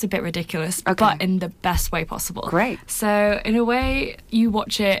 It's just a bit ridiculous, but in the best way possible. Great. So in a way, you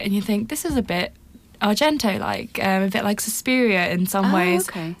watch it and you think this is a bit Argento-like, a bit like Suspiria in some ways.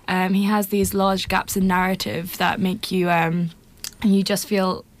 Okay. He has these large gaps in narrative that make you, and you just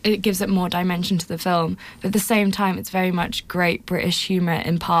feel. It gives it more dimension to the film, but at the same time it's very much great British humour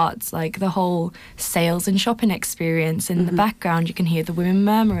in parts, like the whole sales and shopping experience. In the background you can hear the women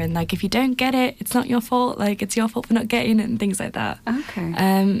murmuring, like, if you don't get it, it's not your fault, like it's your fault for not getting it, and things like that.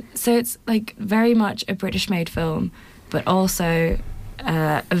 Okay. So it's like very much a British made film, but also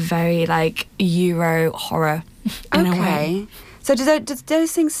a very like Euro horror in a way. So do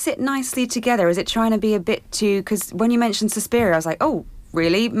those things sit nicely together? Is it trying to be a bit too, because when you mentioned Suspiria I was like, oh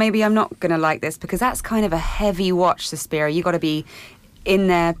really? Maybe I'm not going to like this, because that's kind of a heavy watch, Suspiria. You got to be in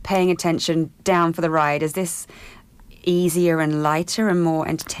there, paying attention, down for the ride. Is this easier and lighter and more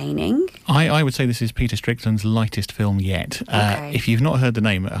entertaining? I would say this is Peter Strickland's lightest film yet. Okay. If you've not heard the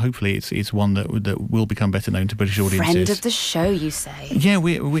name, hopefully it's one that will become better known to British audiences. Friend of the show, you say? Yeah,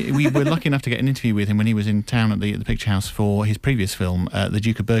 we were lucky enough to get an interview with him when he was in town at the Picture House for his previous film, The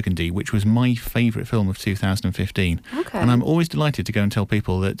Duke of Burgundy, which was my favourite film of 2015. Okay. And I'm always delighted to go and tell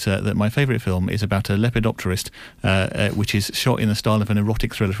people that my favourite film is about a lepidopterist, which is shot in the style of an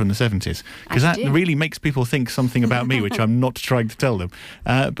erotic thriller from the 70s. Because that really makes people think something about me, which I'm not trying to tell them.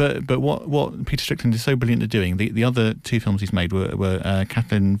 But what Peter Strickland is so brilliant at doing, the other two films he's made were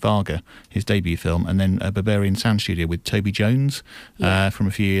Kathleen Varga, his debut film, and then Barbarian Sound Studio with Toby Jones from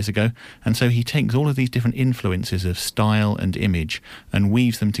a few years ago. And so he takes all of these different influences of style and image and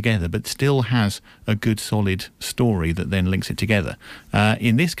weaves them together, but still has a good solid story that then links it together.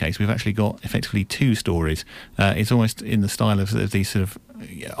 In this case, we've actually got effectively two stories. It's almost in the style of these sort of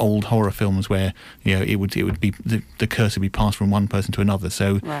old horror films where it would be the curse would be passed from one person to another.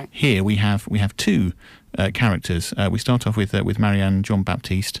 So here we have two characters. We start off with Marianne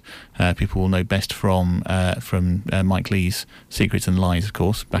Jean-Baptiste. People will know best from Mike Leigh's Secrets and Lies, of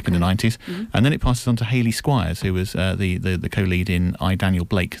course, back in the 90s. And then it passes on to Hayley Squires, who was the co-lead in I, Daniel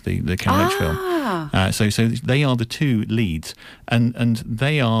Blake, the Ken Loach film. So they are the two leads, and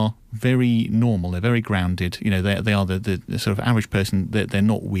they are very normal. They're very grounded. You know, they are the sort of average person. They're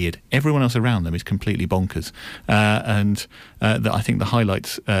not weird. Everyone else around them is completely bonkers. I think the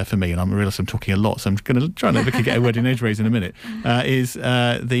highlights for me, and I realise I'm talking a lot, so I'm going to try and never get a word in edgeways in a minute, is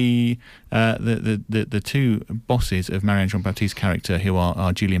the two bosses of Marianne Jean-Baptiste's character, who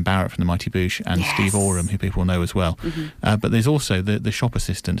are Julian Barrett from The Mighty Boosh and Steve Oram, who people know as well. But there's also the shop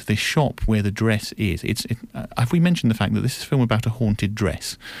assistant, the shop where the dress is. Have we mentioned the fact that this is a film about a haunted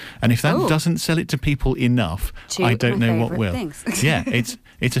dress? And if that doesn't sell it to people enough, I don't know what will. Yeah, it's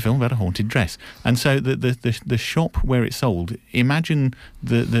a film about a haunted dress. And so the shop where it's sold, imagine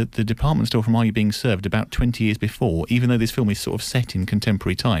the department store from Are You Being Served about 20 years before, even though this film is sort of set in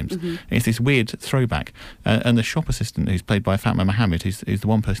contemporary times. It's this weird throwback. And the shop assistant, who's played by Fatma Mohammed, who's the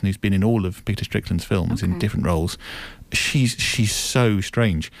one person who's been in all of Peter Strickland's films in different roles, she's so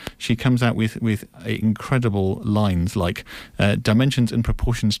strange. She comes out with incredible lines like dimensions and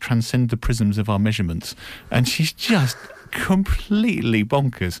proportions transcend the prisms of our measurements, and she's just completely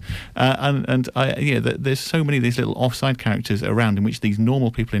bonkers. There's so many of these little offside characters around in which these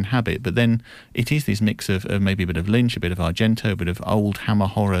normal people inhabit, but then it is this mix of maybe a bit of Lynch, a bit of Argento, a bit of old Hammer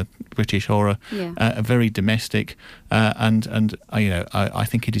horror, British horror, a very domestic, I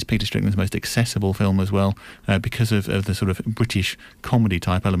think it is Peter Strickland's most accessible film as well, because of the sort of British comedy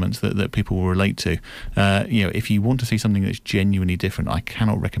type elements that people will relate to. If you want to see something that's genuinely different, I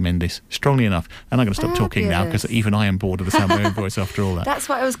cannot recommend this strongly enough. And I'm going to stop talking now, because even I am bored of the sound of my own voice after all that. That's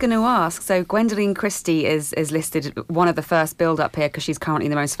what I was going to ask. So Gwendoline Christie is listed one of the first build-up here, because she's currently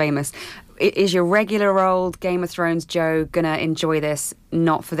the most famous. Is your regular old Game of Thrones Joe going to enjoy this?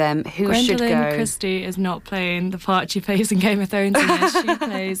 Not for them. Who should go? Gwendoline Christie is not playing the part she plays in Game of Thrones. She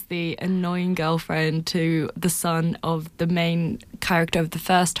plays the annoying girlfriend to the son of the main character of the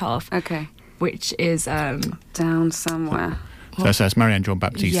first half. Okay. Which is... down somewhere. So that's Marianne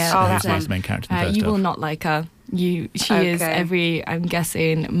Jean-Baptiste, who's the main character in the first you half. will not like her. She is I'm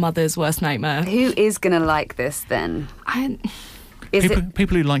guessing, mother's worst nightmare. Who is going to like this then?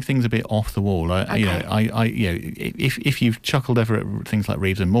 People who like things a bit off the wall. If you've chuckled ever at things like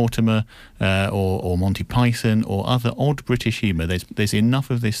Reeves and Mortimer or Monty Python or other odd British humour, there's enough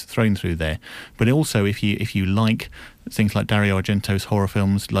of this thrown through there. But also, if you like things like Dario Argento's horror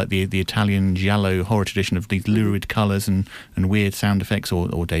films, like the Italian giallo horror tradition of these lurid colours and weird sound effects,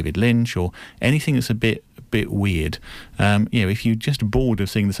 or David Lynch, or anything that's a bit weird, if you're just bored of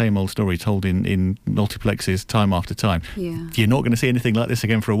seeing the same old story told in multiplexes time after time, you're not going to see anything like this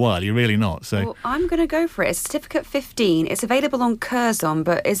again for a while. You're really not. So well, I'm going to go for it. It's Certificate 15. It's available on Curzon,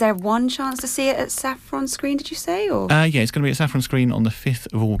 but is there one chance to see it at Saffron Screen, did you say? Or it's going to be at Saffron Screen on the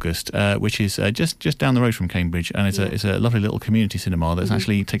 5th of August, which is just down the road from Cambridge, and it's a lovely little community cinema that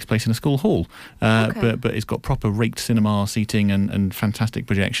actually takes place in a school hall, but it's got proper raked cinema seating and fantastic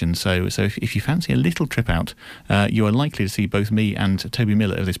projections. So if you fancy a little trip out, you are likely to see both me and Toby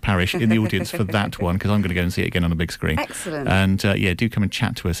Miller of this parish in the audience for that one, because I'm going to go and see it again on a big screen. Excellent. And do come and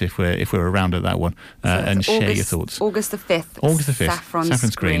chat to us if we're around at that one, and share your thoughts. August the 5th. August the 5th. Saffron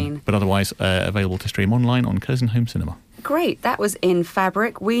Screen. But otherwise available to stream online on Curzon Home Cinema. Great. That was In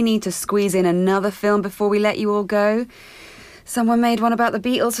Fabric. We need to squeeze in another film before we let you all go. Someone made one about the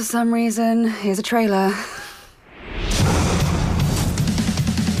Beatles for some reason. Here's a trailer.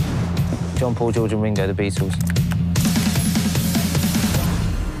 John, Paul, George and Ringo, the Beatles.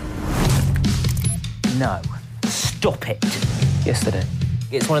 No. Stop it. Yesterday.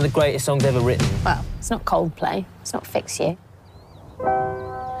 It's one of the greatest songs ever written. Well, it's not Coldplay. It's not Fix You.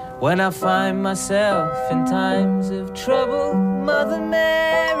 When I find myself in times of trouble, Mother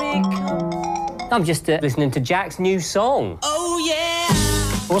Mary comes. I'm just listening to Jack's new song. Oh, yeah!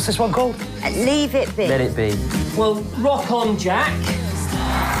 What's this one called? Leave It Be. Let It Be. Well, rock on, Jack.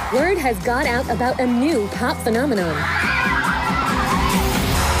 Word has gone out about a new pop phenomenon.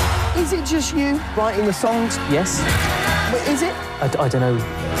 Is it just you writing the songs? Yes. But is it? I don't know.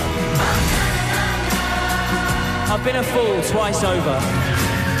 I've been a fool twice over.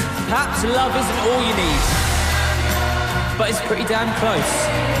 Perhaps love isn't all you need, but it's pretty damn close.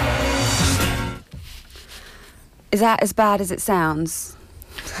 Is that as bad as it sounds?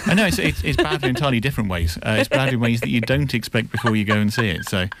 I know it's bad in entirely different ways. It's bad in ways that you don't expect before you go and see it.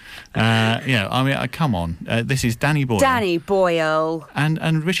 So, come on. This is Danny Boyle. Danny Boyle.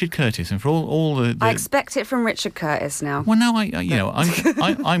 And Richard Curtis, and for all the... I expect it from Richard Curtis now. Well, no,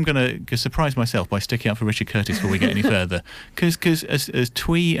 I'm going to surprise myself by sticking up for Richard Curtis before we get any further. Because as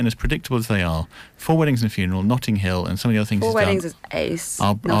twee and as predictable as they are, Four Weddings and a Funeral, Notting Hill, and some of the other things Four he's done Weddings is ace.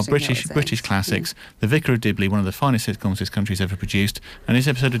 are Notting British Hill is British ace. classics. The Vicar of Dibley, one of the finest sitcoms this country's ever produced, and this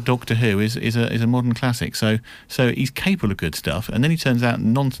episode of Doctor Who is a modern classic. So he's capable of good stuff, and then he turns out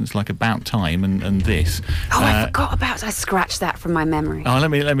nonsense like About Time and this. Oh, I forgot about. I scratched that from my memory. Oh,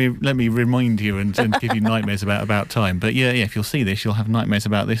 let me remind you and give you nightmares about Time. But yeah, if you'll see this, you'll have nightmares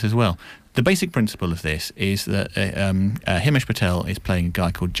about this as well. The basic principle of this is that Himesh Patel is playing a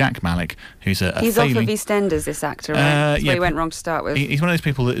guy called Jack Malik, who's He's off of EastEnders, this actor, right? That's where he went wrong to start with. He's one of those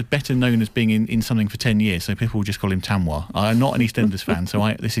people that is better known as being in something for 10 years, so people will just call him Tamwa. I'm not an EastEnders fan, so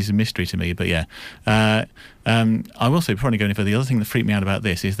this is a mystery to me, but yeah. I will say, before I go any further, the other thing that freaked me out about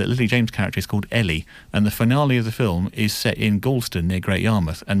this is that Lily James' character is called Ellie, and the finale of the film is set in Galston, near Great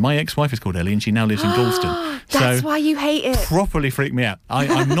Yarmouth, and my ex-wife is called Ellie, and she now lives in Galston. That's why you hate it. Properly freaked me out.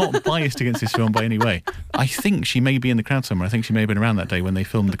 I'm not biased against this film by any way. I think she may be in the crowd somewhere. I think she may have been around that day when they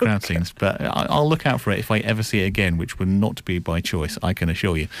filmed the crowd scenes, but I'll look out for it if I ever see it again, which would not be by choice, I can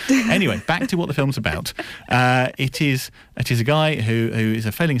assure you. Anyway, back to what the film's about. It is a guy who is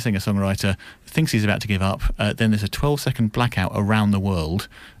a failing singer-songwriter, thinks he's about to give up. Then there's a 12-second blackout around the world,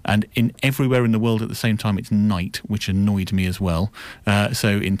 and everywhere in the world at the same time it's night, which annoyed me as well.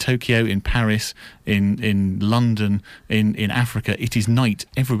 So in Tokyo, in Paris, in London, in Africa, it is night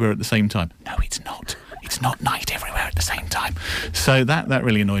everywhere at the same time. No, it's not. It's not night everywhere at the same time. So that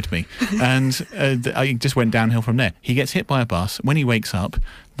really annoyed me. And I just went downhill from there. He gets hit by a bus. When he wakes up,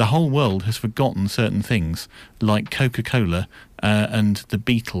 the whole world has forgotten certain things, like Coca-Cola and the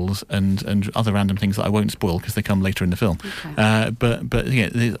Beatles and other random things that I won't spoil because they come later in the film. Okay. But yeah,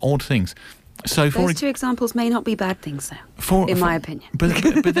 there's odd things. So those two examples may not be bad things, though, in my opinion.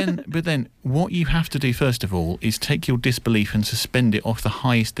 But then, what you have to do first of all is take your disbelief and suspend it off the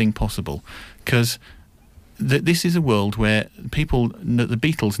highest thing possible, because this is a world where the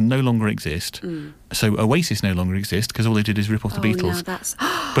Beatles no longer exist. So Oasis no longer exist because all they did is rip off the Beatles.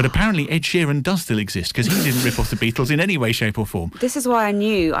 But apparently Ed Sheeran does still exist because he didn't rip off the Beatles in any way, shape or form. This is why I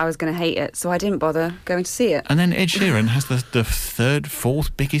knew I was going to hate it, so I didn't bother going to see it. And then Ed Sheeran has the third,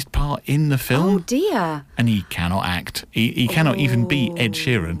 fourth biggest part in the film. Oh dear. And he cannot act. He cannot even be Ed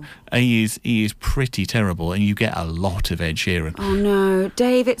Sheeran. He is pretty terrible, and you get a lot of Ed Sheeran. Oh no,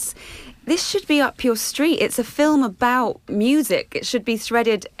 Dave, this should be up your street. It's a film about music. It should be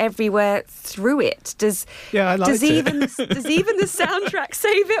threaded everywhere through it. Does even the soundtrack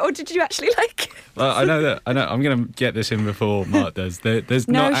save it, or did you actually like it? Well, I know. I'm going to get this in before Mark does. There's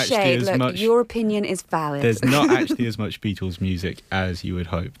no not actually shade. as Look, much. Your opinion is valid. There's not actually as much Beatles music as you would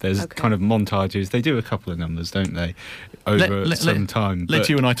hope. There's kind of montages. They do a couple of numbers, don't they, over some time. Let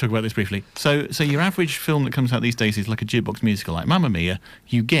you and I talk about this briefly. So your average film that comes out these days is like a jukebox musical, like Mamma Mia.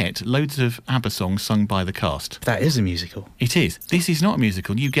 You get loads of ABBA songs sung by the cast. That is a musical. It is. This is not a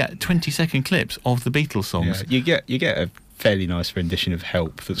musical. You get 20-second clips of the Beatles songs. Yeah, you get a fairly nice rendition of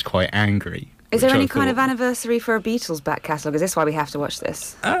Help that's quite angry. Is there any kind of anniversary for a Beatles back catalogue? Is this why we have to watch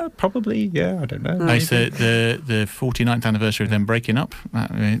this? Probably, yeah, I don't know. It's the 49th anniversary of them breaking up.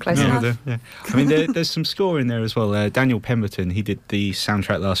 Close enough. Yeah. I mean, there's some score in there as well. Daniel Pemberton, he did the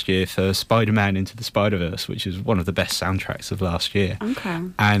soundtrack last year for Spider-Man Into the Spider-Verse, which is one of the best soundtracks of last year. Okay.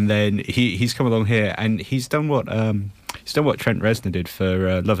 And then he's come along here and he's done what Trent Reznor did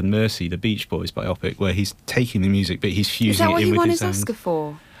for Love and Mercy, the Beach Boys biopic, where he's taking the music but he's fusing it in with his Is that what he won his own. Oscar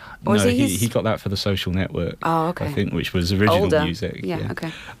for? Or he got that for The Social Network. Oh, okay. I think, which was original music. Yeah,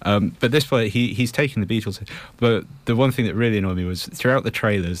 okay. But this point, he's taken the Beatles. But the one thing that really annoyed me was throughout the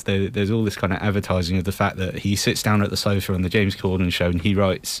trailers, there's all this kind of advertising of the fact that he sits down at the sofa on the James Corden show and he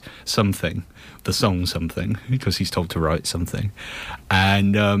writes something, the song something, because he's told to write something,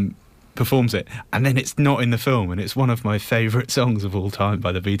 and performs it, and then it's not in the film, and it's one of my favourite songs of all time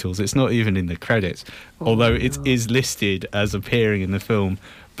by the Beatles. It's not even in the credits, although it is listed as appearing in the film.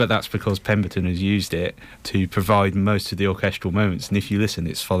 But that's because Pemberton has used it to provide most of the orchestral moments. And if you listen,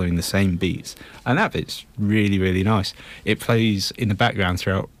 it's following the same beats. And that bit's really, really nice. It plays in the background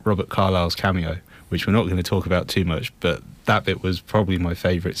throughout Robert Carlyle's cameo, which we're not going to talk about too much, but that bit was probably my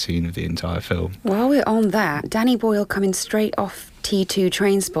favourite scene of the entire film. While we're on that, Danny Boyle coming straight off T2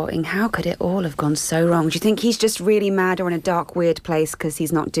 Trainspotting, how could it all have gone so wrong? Do you think he's just really mad or in a dark, weird place because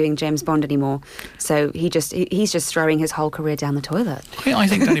he's not doing James Bond anymore? So he's just throwing his whole career down the toilet? I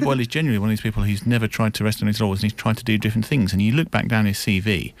think Danny Boyle is genuinely one of these people who's never tried to rest on his laurels, and he's tried to do different things. And you look back down his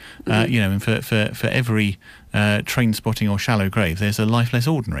CV, and for every Trainspotting or Shallow Grave, there's a Life Less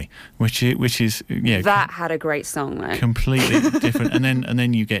Ordinary, which is that had a great song though. Complete completely different. And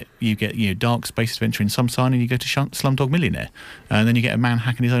then you get dark space adventure in Some Sign, and you go to Slumdog Millionaire, and then you get a man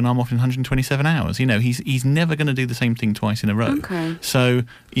hacking his own arm off in 127 hours. He's never going to do the same thing twice in a row. Okay. So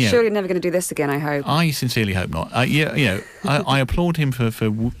surely never going to do this again, I hope. I sincerely hope not. I applaud him for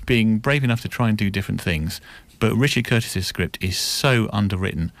being brave enough to try and do different things. But Richard Curtis's script is so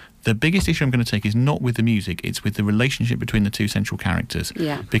underwritten. The biggest issue I'm going to take is not with the music, it's with the relationship between the two central characters.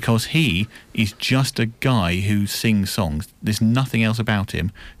 Yeah. Because he is just a guy who sings songs. There's nothing else about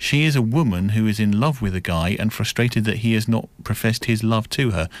him. She is a woman who is in love with a guy and frustrated that he has not professed his love to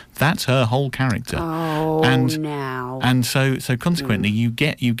her. That's her whole character. Oh, now. And so consequently, you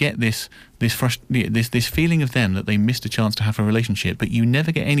get this feeling of them that they missed a chance to have a relationship, but you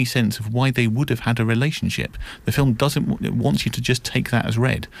never get any sense of why they would have had a relationship. The film it wants you to just take that as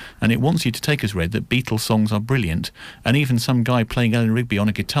read, and it wants you to take as read that Beatles songs are brilliant, and even some guy playing Eleanor Rigby on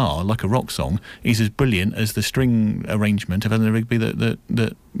a guitar, like a rock song, is as brilliant as the string arrangement of Eleanor Rigby that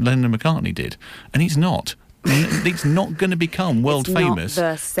Lennon and McCartney did. And it's not. It's not going to become world famous.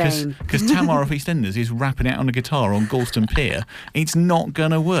 Not the same. Because Tamar of EastEnders is rapping out on a guitar on Galston Pier. It's not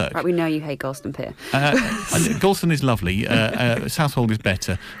going to work. Right, we know you hate Galston Pier. Galston is lovely. Southwold is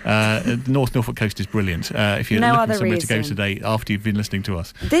better. North Norfolk Coast is brilliant. If you're looking somewhere to go today after you've been listening to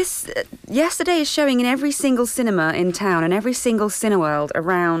us. This yesterday is showing in every single cinema in town and every single Cineworld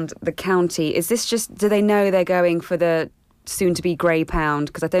around the county. Is this just? Do they know they're going for the soon-to-be Grey Pound?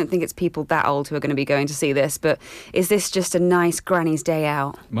 Because I don't think it's people that old who are going to be going to see this, but is this just a nice granny's day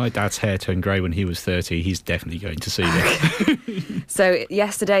out? My dad's hair turned grey when he was 30. He's definitely going to see this. So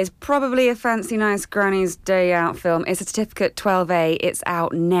yesterday's probably a fancy nice granny's day out film. It's a Certificate 12A. It's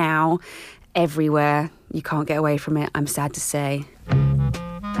out now everywhere. You can't get away from it, I'm sad to say.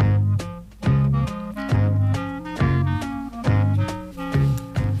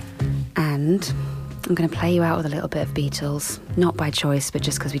 And I'm going to play you out with a little bit of Beatles. Not by choice, but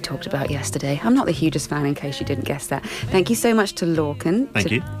just because we talked about yesterday. I'm not the hugest fan, in case you didn't guess that. Thank you so much to Lorcan.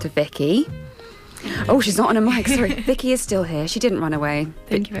 Thank you. To Vicky. Oh, she's not on a mic, sorry. Vicky is still here. She didn't run away.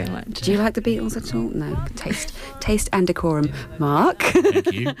 Thank you very much. Do you like the Beatles at all? No. Taste and decorum. Mark.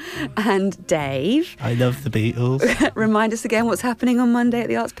 Thank you. And Dave. I love the Beatles. Remind us again what's happening on Monday at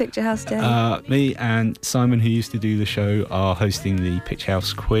the Arts Picture House, Dave. Me and Simon, who used to do the show, are hosting the Picture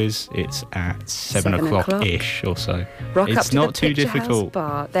House quiz. It's at 7 o'clock-ish or so. Rock it's up to not the too Picture difficult.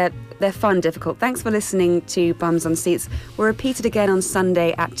 House bar. They're fun, difficult. Thanks for listening to Bums on Seats. We're repeated again on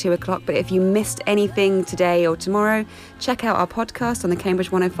Sunday at 2 o'clock, but if you missed anything today or tomorrow, check out our podcast on the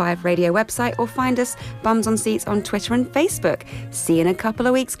Cambridge 105 Radio website or find us, Bums on Seats, on Twitter and Facebook. See you in a couple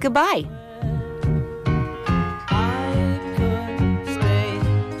of weeks. Goodbye.